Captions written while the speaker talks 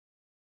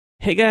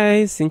Hey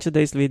guys, in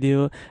today's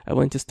video, I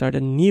want to start a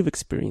new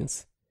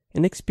experience.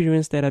 An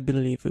experience that I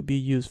believe will be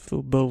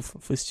useful both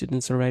for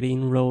students already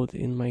enrolled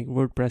in my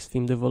WordPress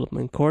theme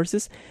development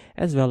courses,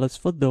 as well as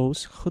for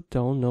those who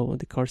don't know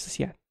the courses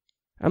yet.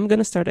 I'm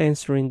gonna start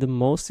answering the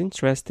most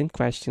interesting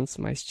questions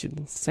my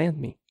students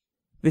send me.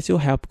 This will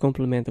help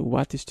complement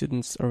what the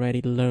students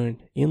already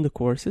learned in the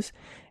courses,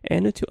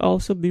 and it will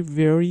also be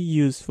very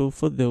useful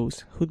for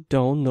those who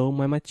don't know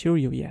my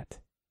material yet.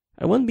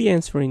 I won't be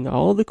answering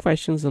all the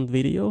questions on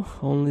video,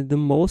 only the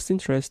most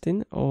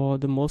interesting or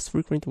the most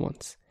frequent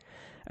ones.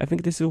 I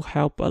think this will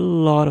help a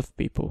lot of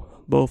people,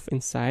 both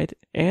inside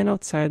and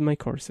outside my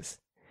courses.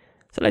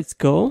 So let's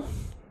go.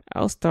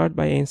 I'll start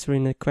by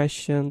answering a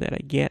question that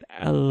I get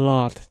a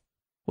lot.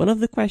 One of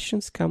the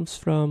questions comes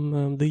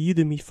from the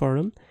Udemy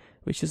forum,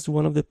 which is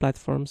one of the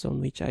platforms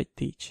on which I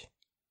teach.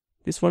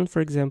 This one,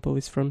 for example,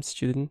 is from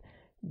student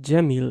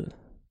Jamil.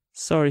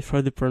 Sorry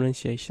for the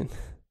pronunciation.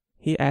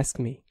 He asked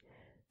me,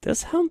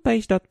 does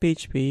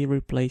homepage.php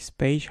replace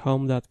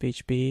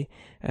pagehome.php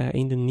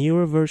in the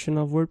newer version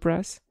of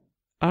WordPress?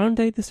 Aren't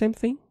they the same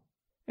thing?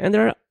 And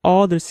there are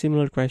other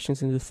similar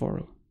questions in the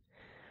forum.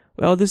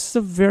 Well, this is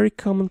a very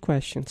common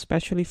question,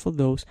 especially for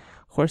those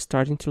who are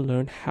starting to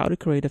learn how to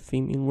create a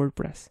theme in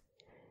WordPress.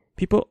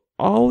 People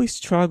always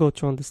struggle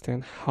to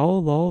understand how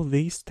all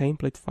these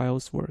template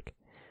files work,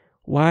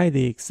 why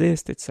they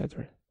exist,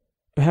 etc.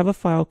 We have a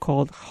file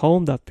called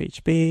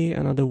home.php,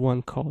 another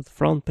one called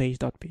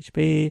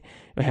frontpage.php,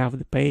 we have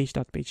the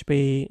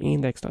page.php,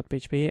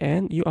 index.php,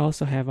 and you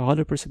also have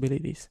other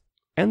possibilities.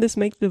 And this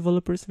makes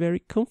developers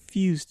very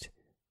confused,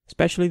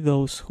 especially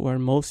those who are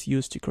most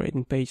used to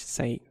creating pages,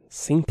 say,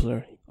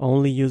 simpler,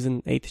 only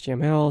using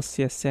HTML,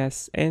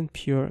 CSS, and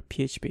pure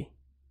PHP.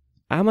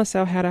 I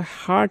myself had a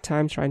hard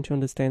time trying to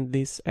understand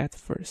this at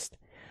first.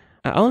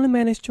 I only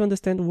managed to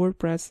understand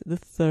WordPress the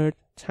third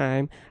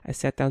time I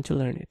sat down to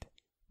learn it.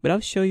 But I'll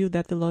show you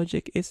that the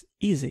logic is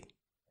easy.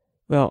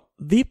 Well,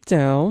 deep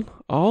down,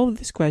 all of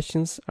these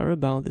questions are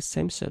about the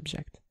same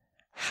subject.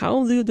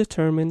 How do you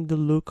determine the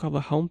look of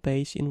a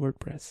homepage in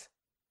WordPress?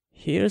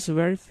 Here's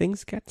where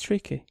things get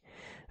tricky.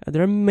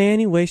 There are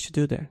many ways to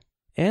do that,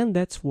 and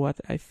that's what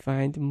I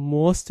find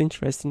most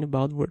interesting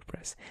about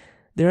WordPress.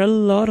 There are a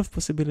lot of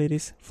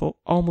possibilities for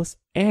almost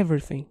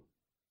everything.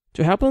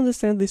 To help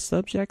understand this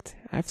subject,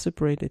 I've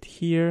separated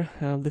here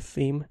the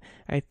theme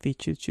I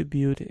teach you to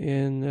build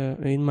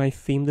in my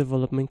theme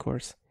development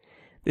course.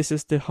 This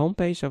is the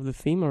homepage of the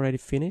theme already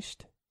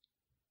finished.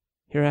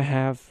 Here I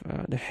have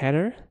the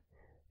header,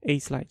 a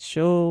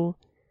slideshow,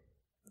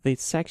 the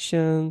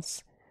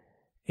sections,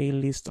 a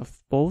list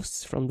of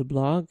posts from the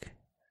blog,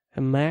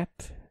 a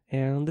map,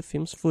 and the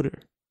theme's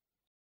footer.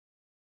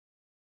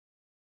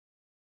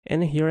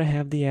 And here I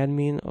have the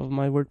admin of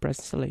my WordPress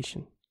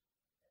installation.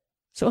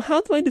 So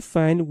how do I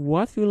define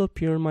what will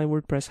appear on my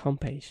WordPress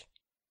homepage?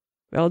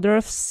 Well, there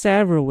are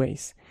several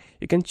ways.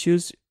 You can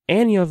choose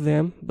any of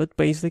them, but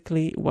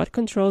basically what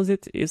controls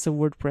it is a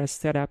WordPress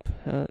setup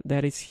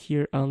that is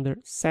here under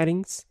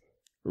Settings,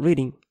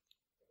 Reading.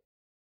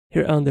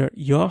 Here under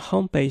Your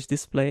Homepage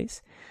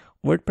Displays,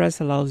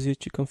 WordPress allows you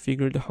to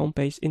configure the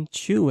homepage in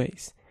two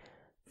ways.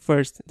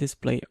 First,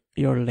 display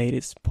your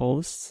latest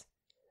posts,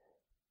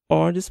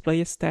 or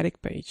display a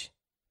static page.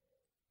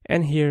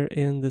 And here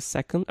in the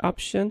second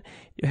option,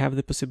 you have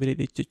the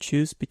possibility to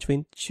choose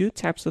between two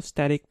types of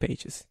static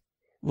pages.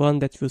 One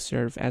that will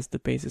serve as the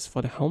basis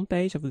for the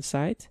homepage of the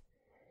site,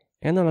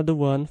 and another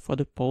one for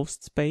the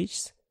posts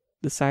page,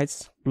 the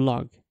site's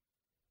blog.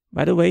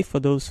 By the way, for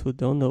those who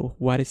don't know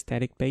what a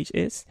static page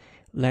is,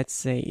 let's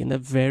say in a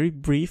very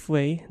brief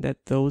way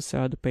that those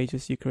are the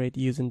pages you create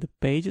using the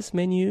Pages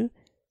menu,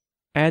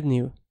 Add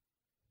New.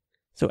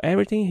 So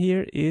everything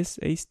here is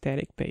a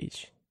static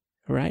page,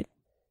 right?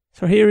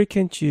 So here you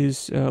can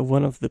choose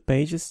one of the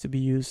pages to be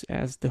used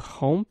as the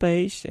home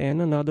page and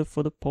another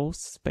for the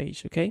posts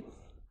page, okay?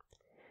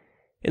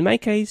 In my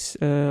case,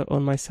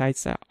 on my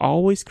sites, I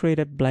always create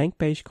a blank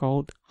page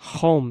called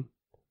home.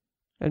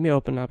 Let me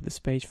open up this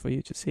page for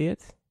you to see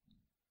it.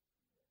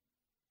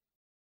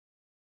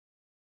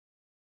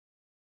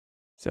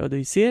 So do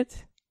you see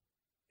it?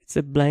 It's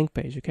a blank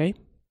page, okay?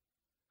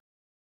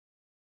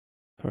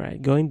 All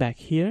right, going back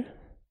here.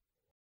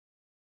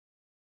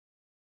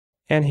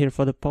 And here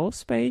for the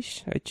post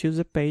page, I choose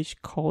a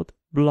page called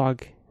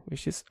blog,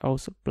 which is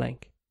also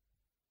blank.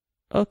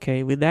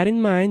 Okay, with that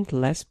in mind,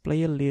 let's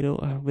play a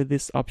little with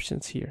these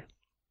options here.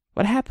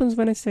 What happens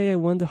when I say I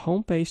want the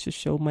home page to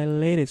show my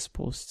latest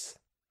posts?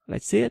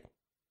 Let's see it.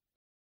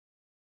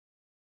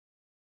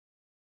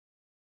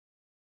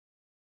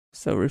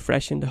 So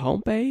refreshing the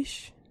home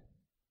page.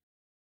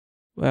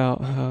 Well,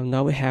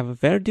 now we have a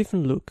very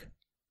different look.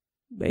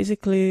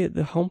 Basically,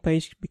 the home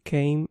page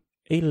became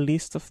a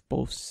list of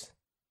posts.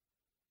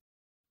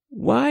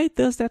 Why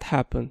does that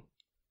happen?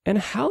 And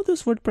how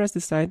does WordPress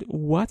decide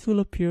what will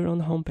appear on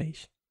the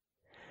homepage?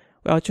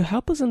 Well, to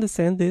help us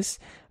understand this,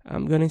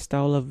 I'm going to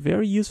install a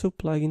very useful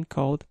plugin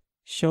called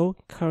Show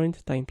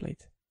Current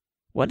Template.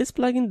 What this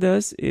plugin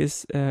does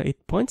is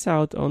it points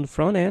out on the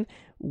front end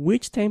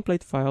which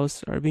template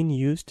files are being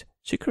used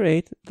to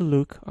create the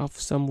look of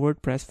some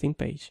WordPress theme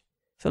page.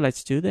 So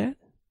let's do that.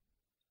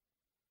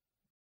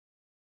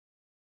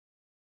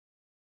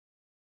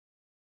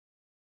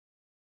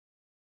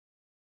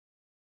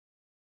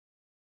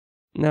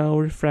 Now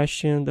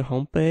refreshing the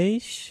home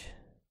page.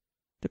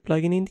 The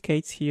plugin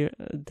indicates here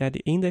that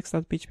the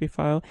index.php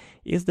file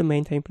is the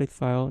main template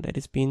file that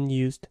is being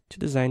used to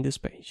design this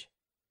page.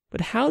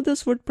 But how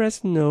does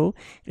WordPress know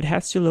it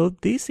has to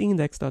load this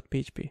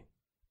index.php?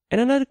 And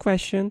another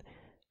question,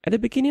 at the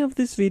beginning of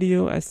this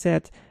video I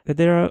said that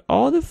there are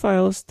other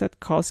files that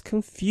cause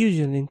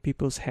confusion in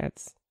people's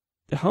heads.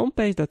 The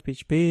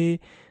homepage.php,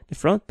 the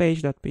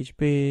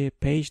frontpage.php,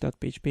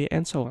 page.php,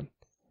 and so on.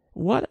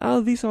 What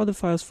are these other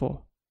files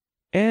for?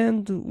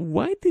 And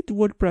why did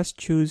WordPress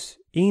choose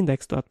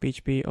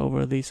index.php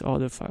over these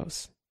other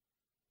files?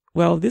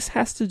 Well, this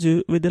has to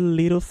do with a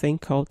little thing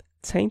called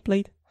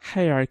template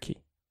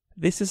hierarchy.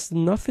 This is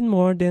nothing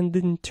more than the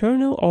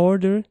internal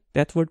order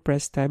that WordPress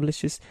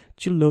establishes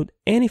to load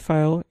any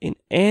file in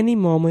any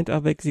moment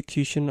of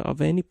execution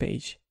of any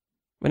page.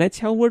 When I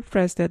tell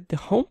WordPress that the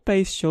home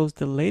page shows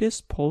the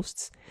latest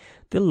posts,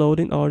 the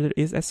loading order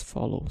is as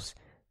follows.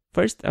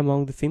 First,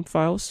 among the theme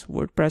files,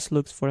 WordPress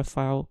looks for a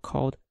file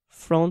called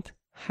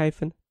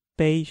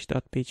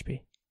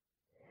front-page.php.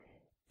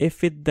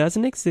 If it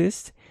doesn't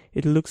exist,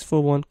 it looks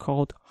for one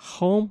called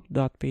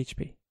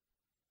home.php.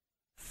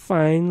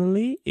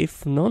 Finally,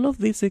 if none of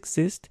these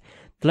exist,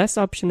 the last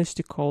option is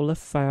to call a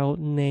file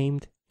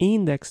named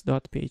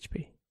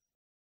index.php.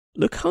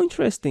 Look how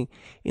interesting.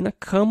 In a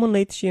common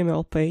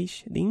HTML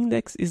page, the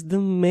index is the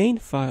main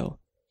file.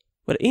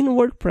 But in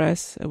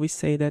WordPress, we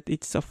say that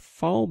it's a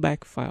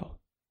fallback file.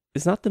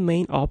 It's not the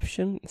main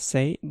option,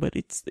 say, but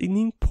it's an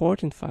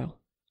important file.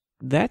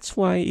 That's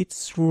why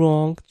it's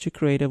wrong to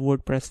create a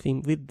WordPress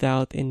theme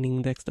without an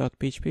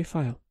index.php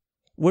file.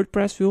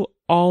 WordPress will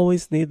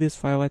always need this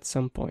file at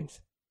some point.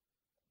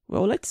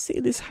 Well, let's see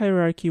this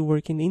hierarchy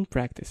working in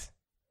practice.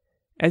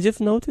 As you've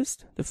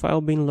noticed, the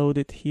file being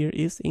loaded here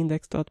is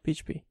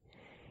index.php.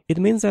 It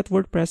means that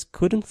WordPress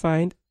couldn't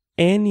find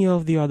any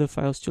of the other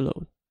files to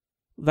load.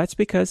 That's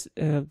because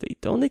they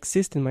don't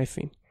exist in my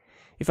theme.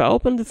 If I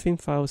open the theme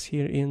files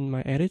here in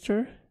my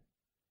editor,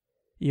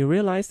 you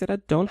realize that I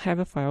don't have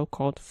a file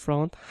called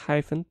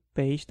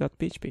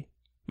front-page.php,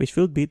 which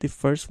will be the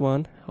first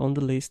one on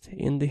the list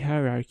in the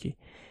hierarchy,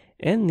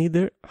 and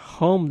neither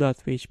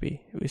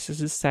home.php, which is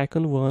the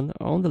second one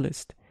on the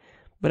list.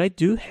 But I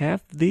do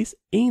have this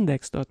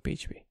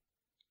index.php.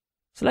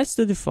 So let's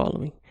do the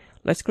following.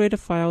 Let's create a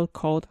file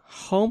called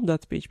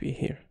home.php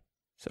here.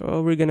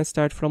 So we're gonna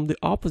start from the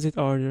opposite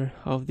order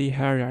of the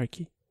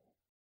hierarchy.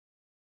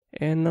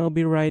 And I'll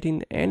be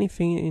writing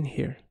anything in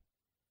here.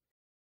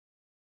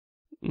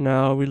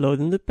 Now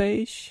reloading the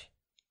page.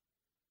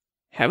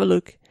 Have a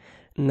look.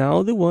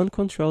 Now the one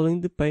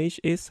controlling the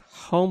page is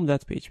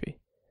home.php.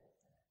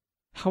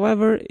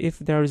 However, if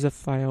there is a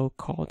file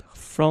called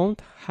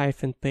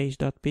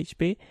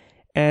front-page.php,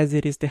 as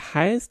it is the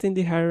highest in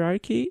the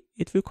hierarchy,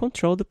 it will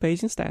control the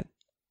page instead.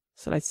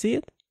 So let's see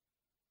it.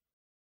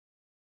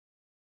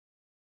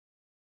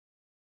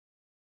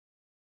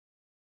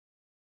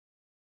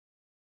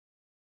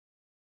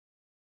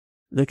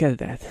 Look at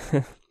that.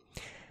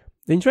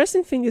 The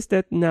interesting thing is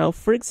that now,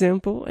 for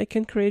example, I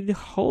can create the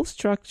whole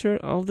structure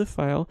of the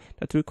file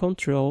that will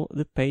control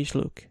the page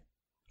look.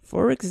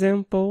 For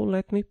example,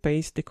 let me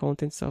paste the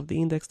contents of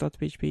the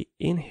index.php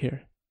in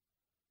here.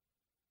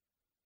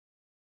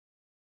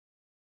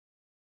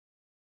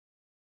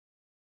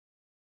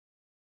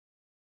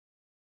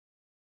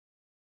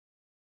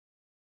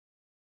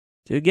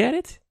 Do you get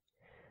it?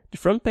 The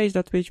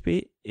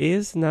frontpage.php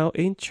is now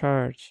in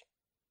charge.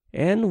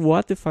 And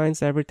what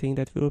defines everything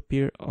that will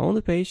appear on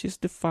the page is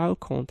the file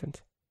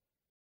content.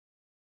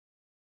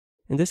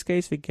 In this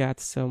case, we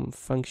got some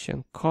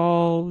function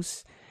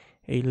calls,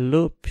 a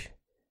loop,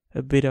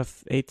 a bit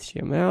of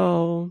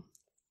HTML.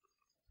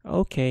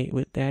 Okay,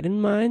 with that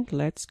in mind,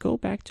 let's go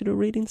back to the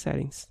reading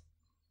settings.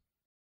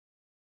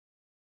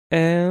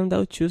 And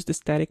I'll choose the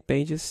static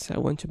pages I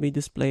want to be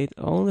displayed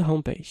on the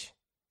home page.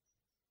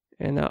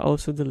 And I'll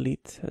also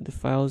delete the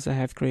files I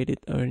have created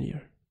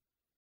earlier.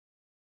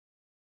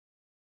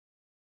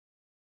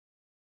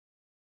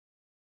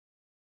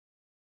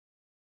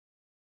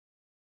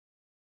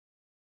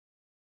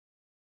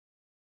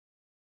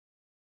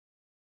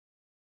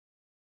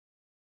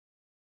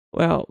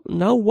 Well,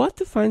 now what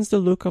defines the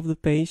look of the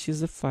page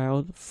is a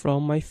file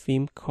from my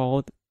theme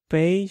called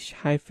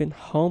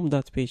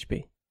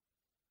page-home.php.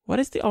 What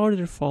is the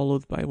order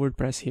followed by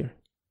WordPress here?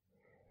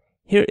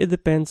 Here it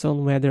depends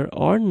on whether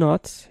or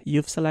not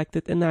you've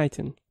selected an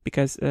item,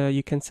 because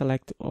you can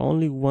select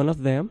only one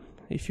of them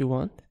if you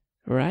want,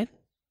 right?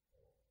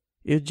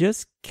 You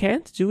just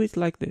can't do it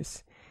like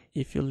this.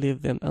 If you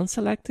leave them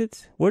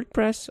unselected,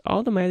 WordPress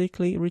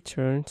automatically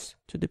returns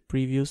to the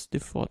previous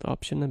default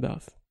option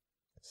above.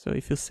 So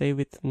if you save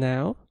it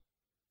now,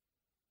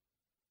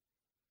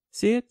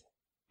 see it?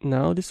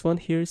 Now this one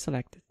here is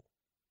selected.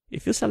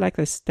 If you select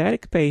a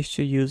static page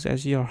to use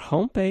as your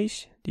home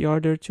page, the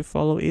order to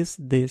follow is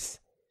this: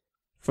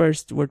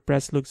 First,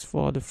 WordPress looks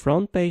for the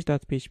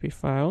frontpage.php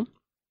file.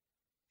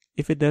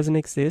 If it doesn't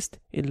exist,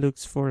 it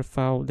looks for a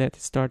file that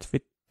starts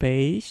with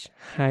page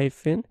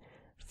hyphen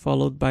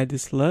followed by the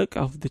slug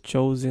of the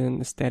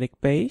chosen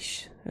static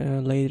page.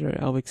 Later,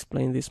 I'll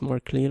explain this more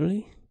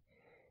clearly.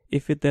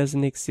 If it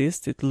doesn't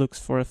exist, it looks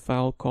for a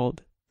file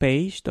called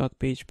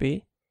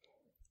page.php.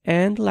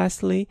 And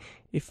lastly,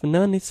 if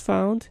none is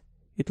found,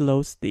 it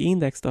loads the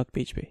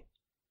index.php.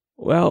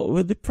 Well,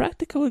 with the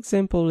practical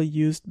example I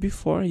used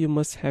before, you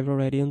must have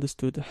already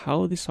understood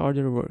how this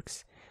order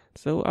works.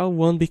 So I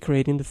won't be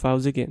creating the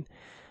files again.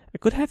 I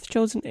could have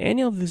chosen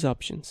any of these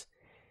options.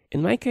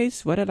 In my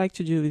case, what I like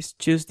to do is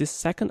choose the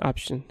second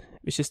option,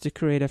 which is to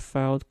create a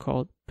file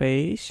called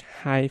page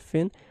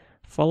hyphen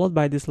followed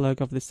by the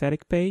slug of the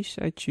static page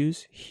I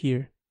choose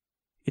here.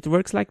 It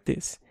works like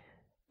this.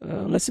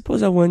 Let's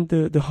suppose I want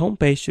the home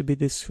page to be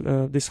this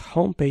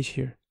home page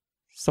here.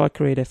 So I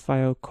create a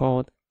file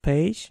called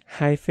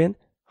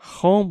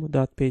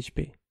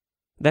page-home.php.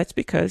 That's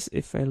because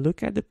if I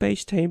look at the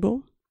page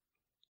table,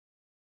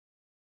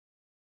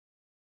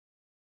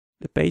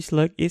 the page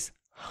slug is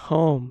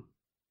home.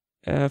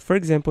 For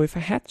example, if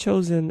I had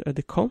chosen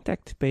the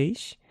contact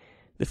page,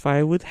 the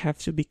file would have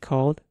to be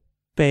called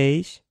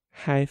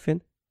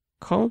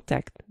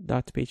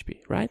page-contact.php,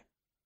 right?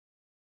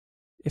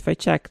 If I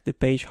check the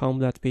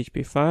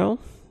page-home.php file,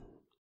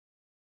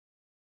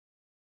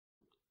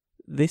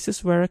 this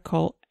is where I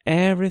call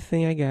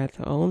everything I get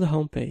on the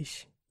home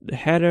page. The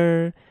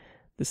header,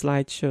 the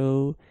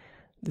slideshow,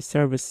 the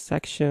service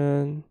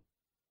section,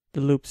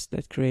 the loops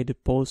that create the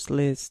post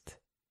list,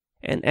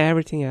 and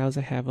everything else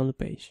I have on the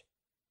page.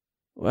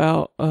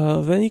 Well,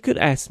 then you could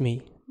ask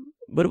me,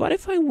 but what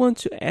if I want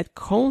to add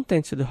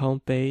content to the home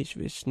page,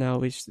 which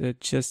now is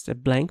just a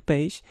blank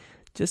page,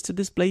 just to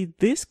display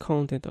this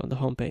content on the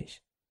home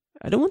page?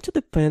 I don't want to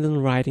depend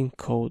on writing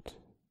code.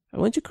 I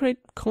want to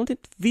create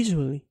content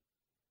visually.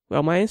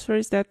 Well, my answer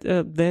is that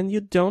then you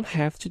don't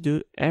have to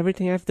do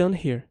everything I've done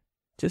here.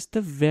 Just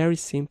a very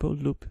simple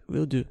loop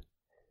will do.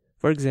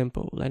 For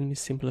example, let me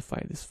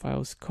simplify this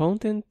file's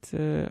content.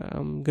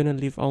 I'm gonna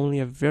leave only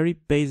a very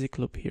basic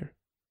loop here.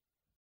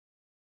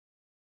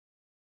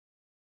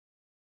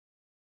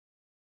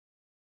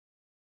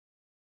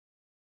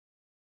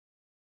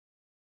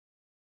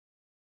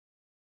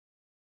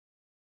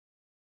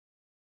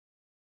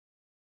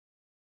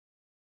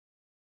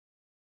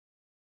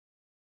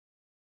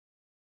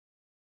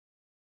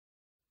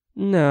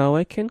 Now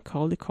I can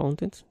call the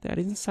content that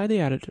is inside the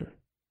editor,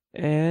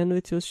 and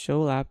it will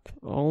show up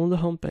on the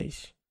home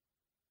page.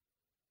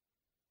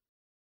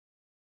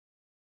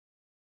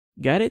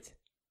 Got it?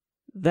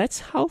 That's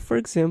how, for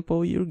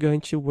example, you're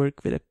going to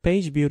work with a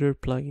page builder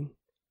plugin.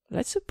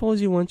 Let's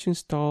suppose you want to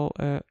install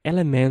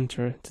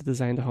Elementor to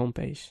design the home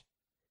page.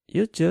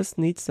 You just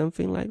need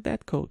something like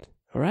that code,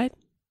 alright?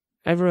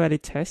 I've already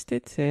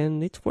tested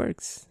and it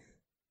works.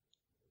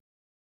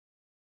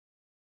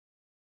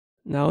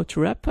 Now to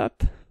wrap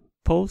up,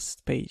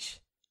 post page.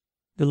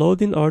 The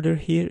loading order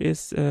here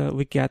is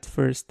we get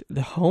first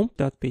the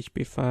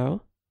home.php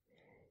file.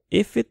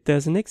 If it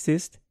doesn't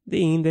exist,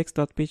 the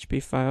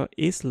index.php file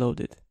is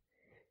loaded.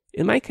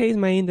 In my case,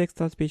 my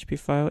index.php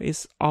file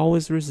is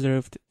always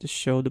reserved to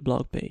show the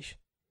blog page.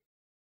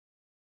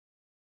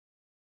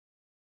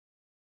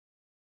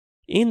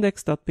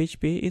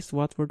 Index.php is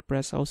what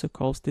WordPress also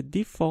calls the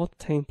default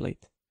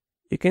template.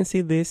 You can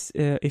see this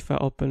if I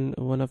open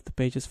one of the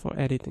pages for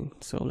editing.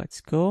 So let's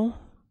go.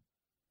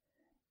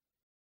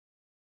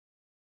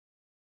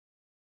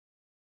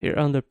 Here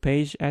under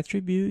page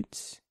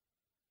attributes,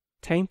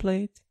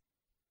 template.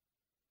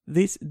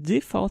 This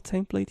default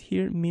template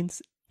here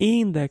means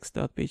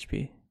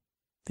index.php.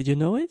 Did you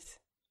know it?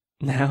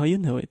 Now you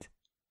know it.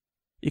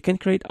 You can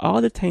create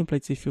all the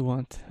templates if you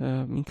want,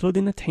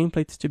 including a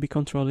template to be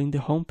controlling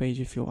the home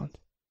page if you want.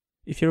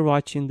 If you're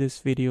watching this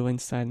video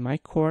inside my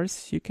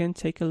course, you can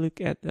take a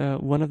look at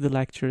one of the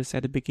lectures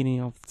at the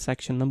beginning of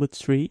section number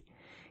 3,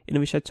 in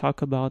which I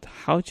talk about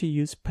how to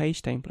use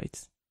page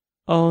templates.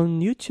 On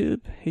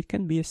YouTube, it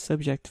can be a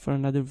subject for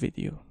another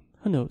video.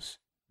 Who knows?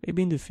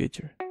 Maybe in the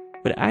future.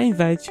 But I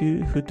invite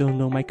you who don't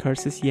know my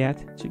courses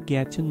yet to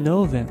get to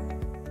know them.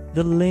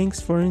 The links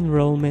for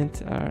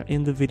enrollment are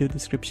in the video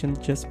description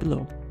just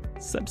below.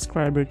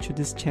 Subscribers to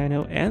this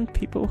channel and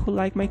people who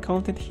like my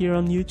content here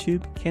on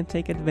YouTube can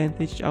take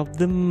advantage of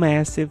the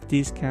massive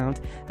discount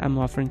I'm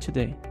offering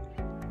today.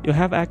 You'll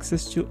have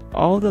access to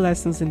all the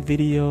lessons in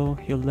video,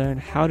 you'll learn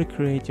how to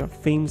create your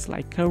themes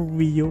like a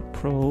real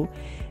pro,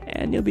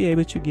 and you'll be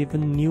able to give a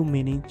new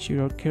meaning to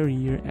your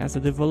career as a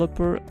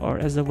developer or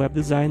as a web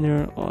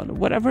designer or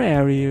whatever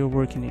area you're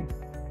working in.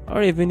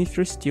 Or even if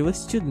you're still a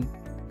student,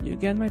 you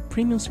get my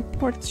premium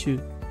support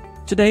too.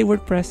 Today,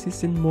 WordPress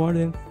is in more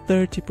than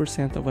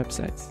 30% of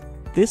websites.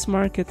 This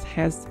market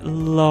has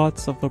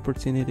lots of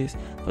opportunities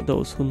for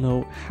those who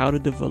know how to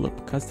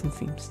develop custom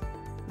themes.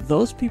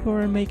 Those people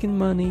are making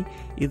money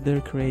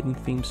either creating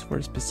themes for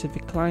a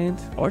specific client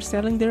or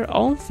selling their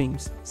own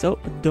themes, so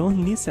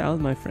don't miss out,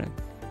 my friend.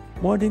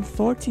 More than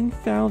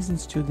 14,000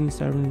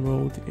 students are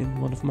enrolled in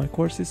one of my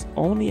courses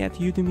only at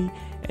Udemy,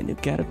 and you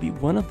gotta be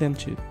one of them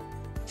too.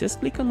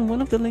 Just click on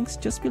one of the links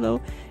just below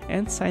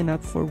and sign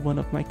up for one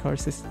of my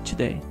courses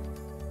today.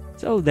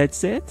 So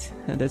that's it,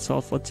 and that's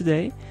all for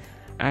today.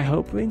 I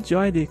hope you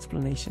enjoyed the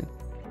explanation.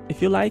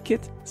 If you like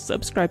it,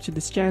 subscribe to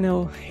this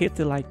channel, hit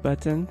the like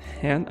button,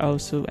 and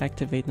also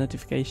activate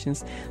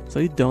notifications so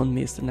you don't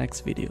miss the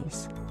next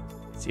videos.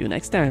 See you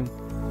next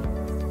time.